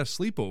probably at a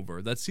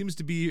sleepover. That seems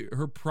to be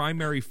her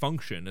primary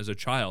function as a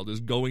child, is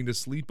going to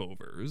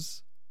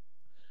sleepovers.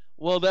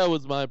 Well, that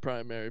was my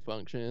primary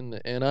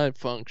function, and I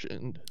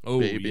functioned. Oh,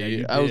 baby. yeah,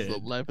 you I was did. the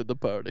life of the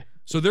party.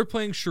 So they're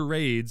playing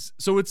charades.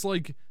 So it's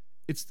like,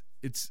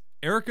 it's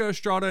Erica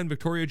Estrada and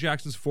Victoria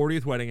Jackson's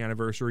 40th wedding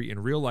anniversary in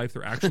real life.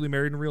 They're actually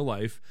married in real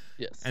life.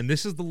 Yes. And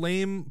this is the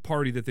lame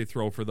party that they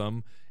throw for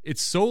them.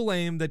 It's so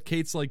lame that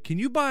Kate's like,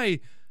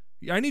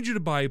 I need you to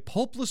buy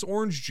pulpless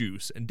orange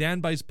juice. And Dan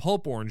buys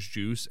pulp orange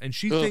juice. And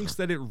she thinks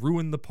that it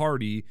ruined the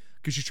party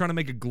because she's trying to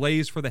make a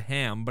glaze for the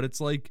ham. But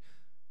it's like,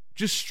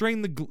 just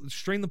strain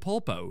the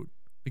pulp out.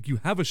 Like, you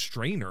have a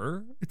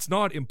strainer. It's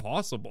not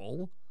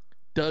impossible.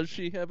 Does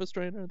she have a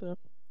strainer, though?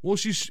 Well,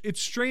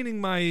 it's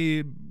straining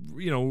my,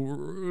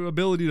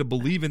 ability to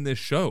believe in this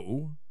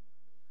show.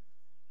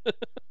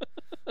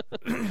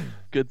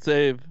 Good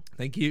save.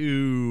 Thank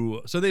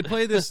you. So they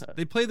play this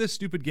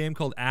stupid game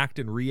called Act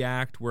and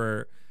React,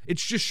 where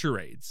it's just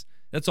charades.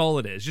 That's all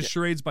it is. Just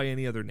charades by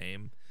any other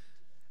name.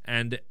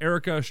 And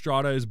Erica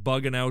Estrada is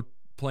bugging out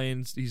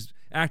playing. He's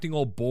acting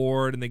all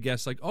bored, and they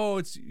guess like, "Oh,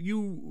 it's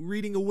you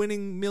reading a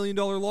winning $1 million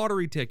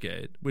lottery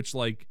ticket," which,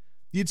 like,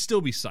 you'd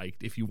still be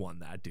psyched if you won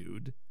that,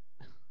 dude.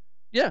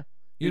 Yeah,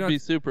 You're you'd be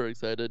super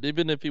excited,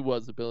 even if he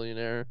was a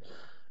billionaire.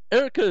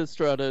 Erica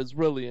Estrada is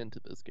really into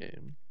this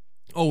game.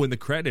 Oh, in the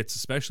credits,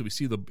 especially, we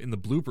see in the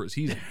bloopers,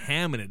 he's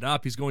hamming it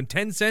up. He's going,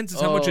 10 cents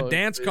is how much a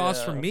dance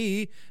costs from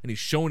me. And he's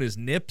showing his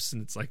nips,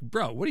 and it's like,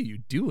 bro, what are you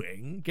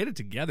doing? Get it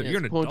together. You're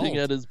an adult. Pointing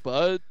at his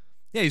butt.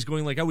 Yeah, he's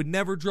going like, I would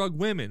never drug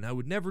women. I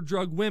would never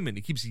drug women.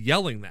 He keeps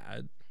yelling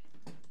that.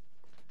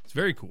 It's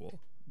very cool.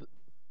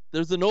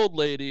 There's an old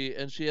lady,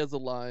 and she has a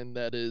line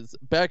that is,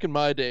 back in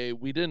my day,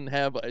 we didn't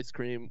have ice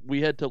cream.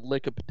 We had to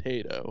lick a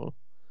potato.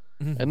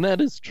 And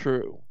that is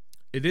true.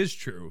 It is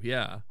true,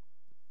 yeah.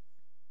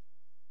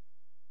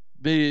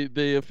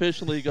 They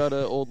officially got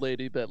an old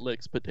lady that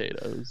licks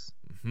potatoes.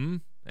 Mm-hmm.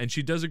 And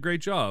she does a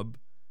great job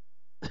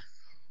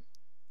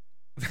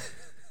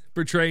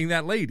portraying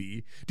that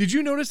lady. Did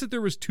you notice that there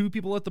was 2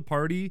 people at the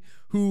party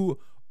who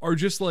are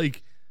just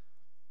like,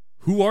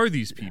 who are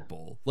these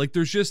people? Like,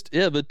 there's just...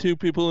 Yeah, the 2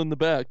 people in the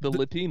back, the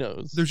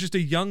Latinos. There's just a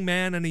young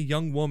man and a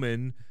young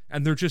woman,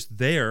 and they're just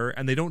there,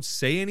 and they don't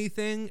say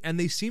anything, and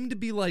they seem to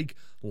be, like,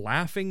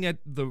 laughing at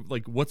the,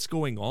 like, what's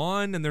going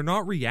on, and they're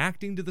not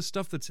reacting to the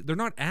stuff they're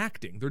not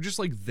acting. They're just,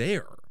 like,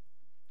 there.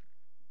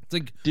 It's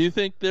like... Do you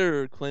think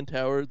they're Clint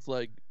Howard's,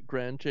 like,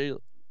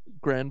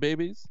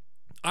 grandbabies?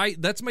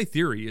 That's my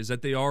theory, is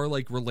that they are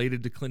like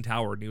related to Clint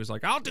Howard, and he was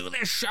like, I'll do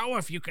this show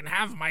if you can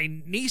have my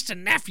niece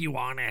and nephew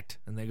on it.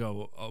 And they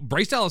go,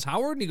 Bryce Dallas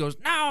Howard? And he goes,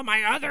 no,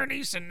 my other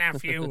niece and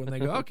nephew. And they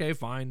go, okay,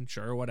 fine,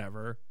 sure,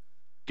 whatever.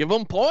 Give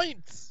them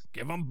points.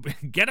 Get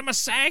him a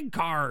SAG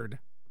card.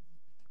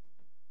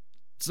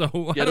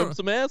 So Get him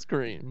some ass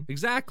cream.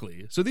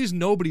 Exactly. So these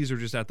nobodies are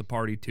just at the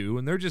party too,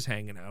 and they're just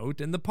hanging out,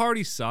 and the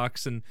party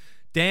sucks, and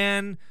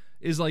Dan's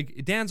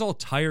all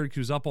tired because he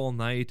was up all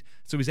night,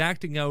 so he's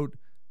acting out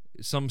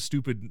some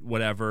stupid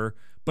whatever.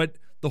 But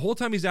the whole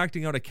time he's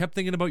acting out, I kept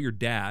thinking about your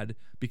dad,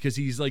 because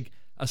he's like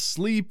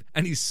asleep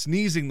and he's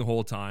sneezing the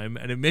whole time,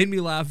 and it made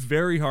me laugh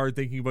very hard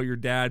thinking about your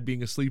dad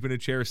being asleep in a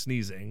chair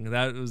sneezing.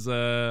 That was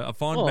a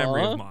fond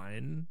memory of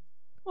mine.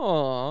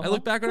 Aww, I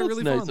look back on it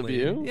really nice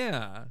fondly. of you.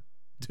 Yeah.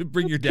 To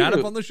bring your That's dad cute.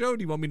 up on the show?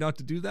 Do you want me not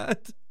to do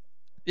that?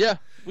 Yeah,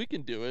 we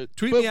can do it.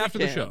 Tweet but me we after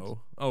the can't.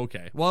 show. Oh,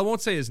 okay. Well, I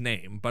won't say his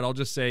name, but I'll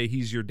just say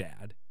he's your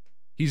dad.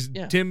 He's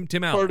Tim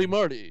Allen. Party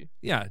Marty.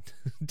 Yeah,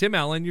 Tim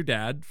Allen, your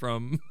dad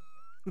from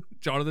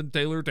Jonathan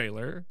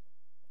Taylor.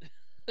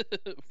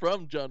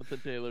 From Jonathan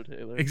Taylor.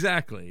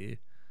 Exactly.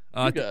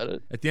 You got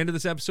it. At the end of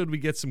this episode, we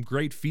get some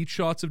great feet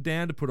shots of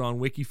Dan to put on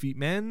Wiki Feet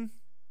Men.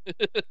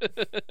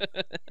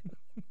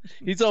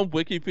 He's on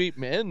WikiFeet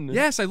Men.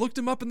 Yes, I looked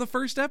him up in the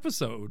first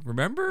episode.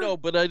 Remember? No,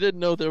 but I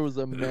didn't know there was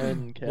a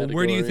men category. Well,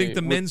 where do you think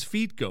the men's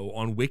feet go?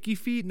 On Wiki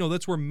Feet? No,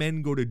 that's where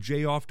men go to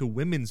jay off to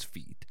women's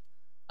feet.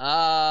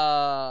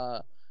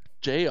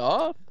 Jay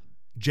off?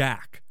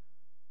 Jack.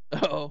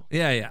 Oh,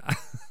 Yeah.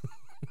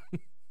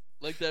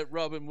 like that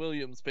Robin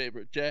Williams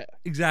favorite, Jack.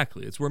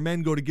 Exactly. It's where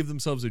men go to give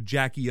themselves a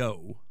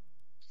Jackie-O.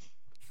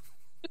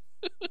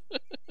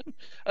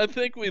 I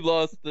think we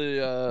lost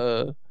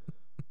the.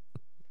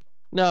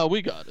 No,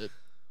 we got it.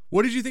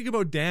 What did you think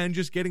about Dan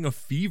just getting a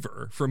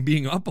fever from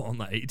being up all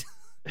night?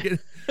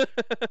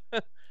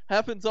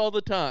 Happens all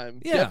the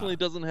time. Yeah. Definitely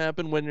doesn't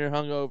happen when you're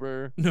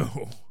hungover.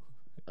 No.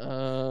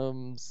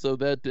 So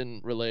that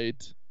didn't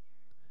relate.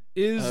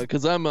 Is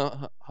because I'm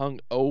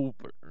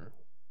hungover.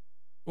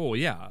 Oh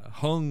yeah,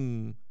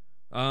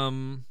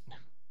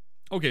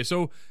 Okay,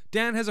 so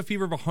Dan has a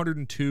fever of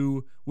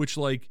 102, which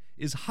like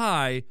is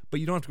high, but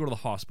you don't have to go to the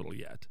hospital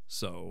yet.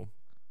 So,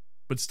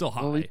 but still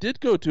high. Well, he did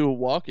go to a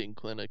walking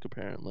clinic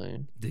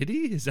apparently. Did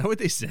he? Is that what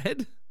they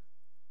said?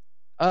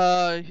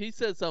 He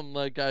said something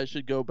like I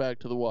should go back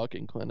to the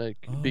walking clinic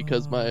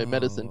because my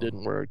medicine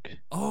didn't work.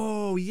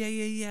 Oh,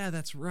 yeah,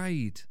 that's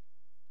right.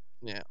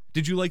 Yeah.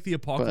 Did you like the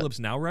Apocalypse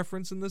Now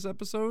reference in this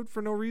episode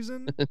for no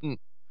reason?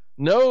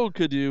 No,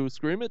 could you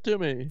scream it to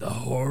me? The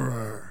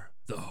horror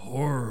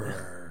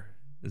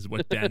is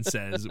what Dan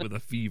says with a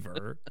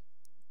fever.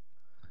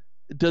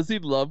 Does he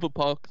love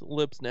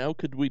Apocalypse Now?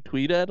 Could we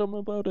tweet at him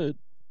about it?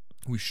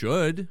 We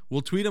should.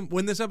 We'll tweet him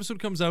when this episode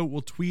comes out.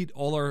 We'll tweet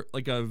all our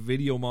like a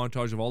video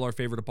montage of all our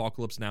favorite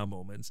Apocalypse Now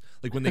moments,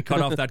 like when they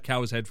cut off that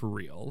cow's head for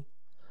real.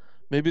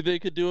 Maybe they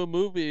could do a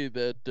movie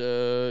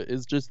that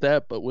is just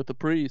that, but with a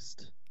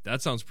priest. That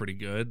sounds pretty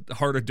good.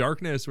 Heart of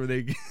Darkness, where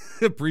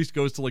a priest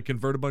goes to like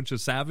convert a bunch of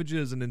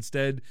savages and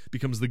instead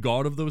becomes the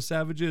god of those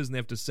savages, and they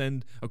have to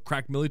send a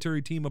crack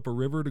military team up a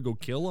river to go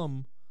kill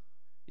them.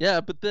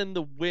 Yeah, but then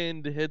the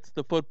wind hits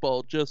the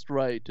football just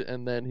right,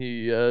 and then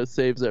he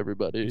saves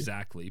everybody.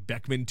 Exactly.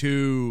 Beckman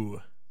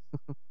 2.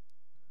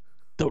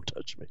 Don't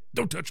touch me.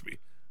 Don't touch me.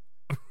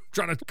 I'm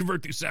trying to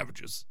convert these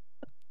savages.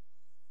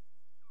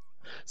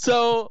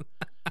 So,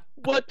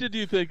 what did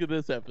you think of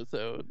this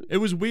episode? It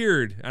was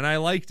weird, and I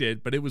liked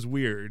it, but it was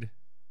weird.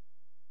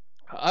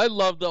 I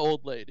love the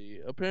old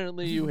lady.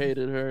 Apparently you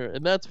hated her,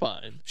 and that's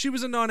fine. She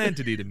was a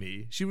non-entity to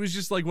me. She was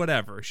just like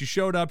whatever. She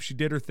showed up, she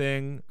did her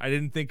thing. I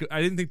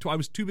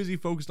was too busy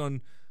focused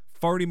on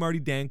Farty Marty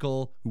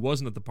Dankel, who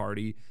wasn't at the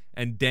party,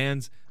 and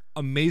Dan's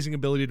amazing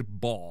ability to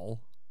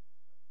ball.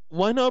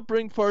 Why not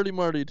bring Farty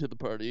Marty to the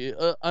party?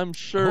 I'm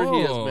sure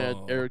he has met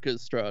Erica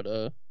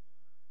Estrada.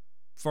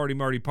 Farty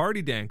Marty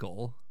Party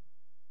Dankel.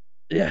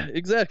 Yeah,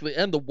 exactly.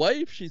 And the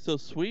wife, she's so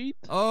sweet.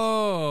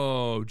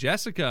 Oh,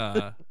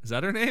 Jessica. Is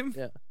that her name?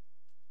 Yeah.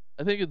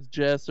 I think it's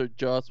Jess or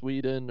Joss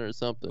Whedon or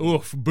something.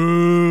 Oof,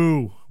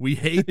 boo. We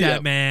hate that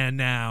Yep. man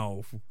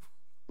now.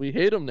 We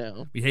hate him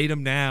now. We hate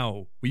him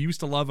now. We used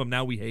to love him,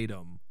 now we hate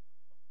him.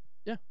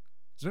 Yeah.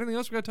 Is there anything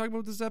else we got to talk about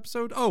with this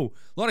episode? Oh,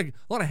 a lot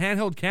of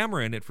handheld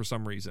camera in it for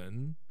some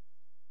reason.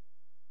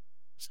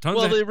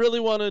 They really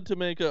wanted to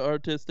make an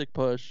artistic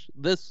push.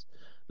 This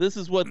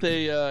is what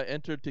they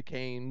entered to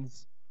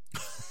Cannes.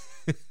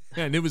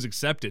 And it was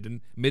accepted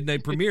and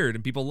midnight premiered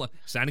and people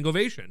standing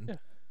ovation. Yeah.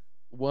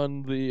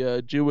 Won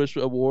the Jewish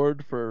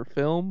award for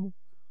film.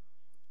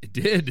 It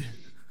did.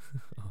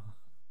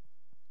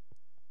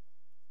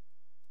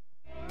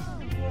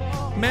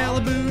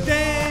 Malibu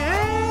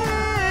Dan,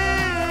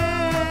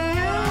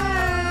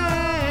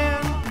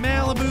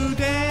 Malibu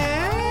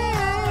Dan.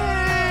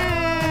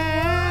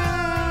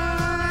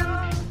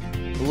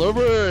 Love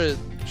it.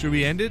 Should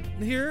we end it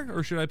here,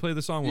 or should I play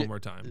the song one more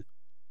time?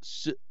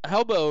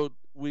 How about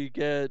we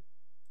get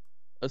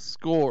a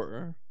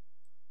score?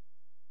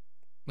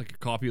 Like a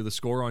copy of the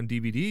score on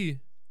DVD?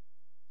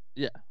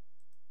 Yeah.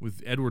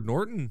 With Edward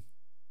Norton?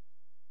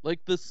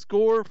 Like the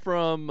score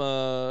from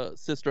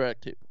Sister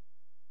Act 2.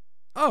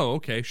 Oh,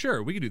 okay,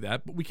 sure, we can do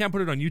that, but we can't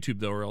put it on YouTube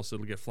though, or else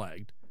it'll get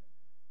flagged.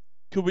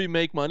 Could we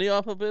make money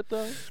off of it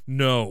though?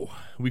 No,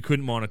 we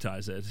couldn't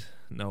monetize it.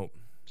 No.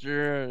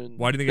 Sure.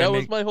 Why do you think that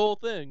was my whole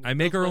thing? I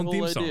make That's our my own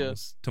theme whole idea.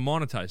 songs to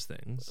monetize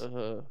things.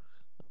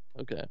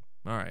 Okay.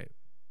 All right,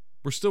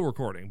 we're still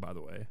recording, by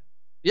the way.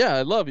 Yeah,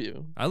 I love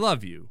you. I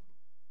love you.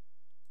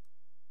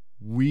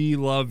 We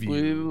love you.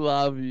 We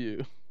love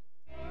you.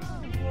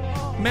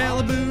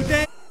 Malibu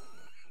Day.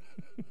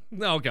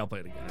 No, okay, I'll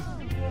play it again.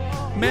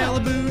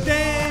 Malibu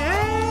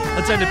Day.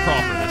 Let's end it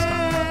proper this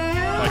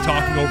time by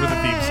talking over the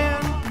theme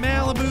song.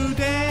 Malibu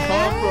Day.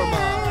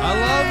 Compromise. I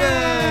love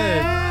it.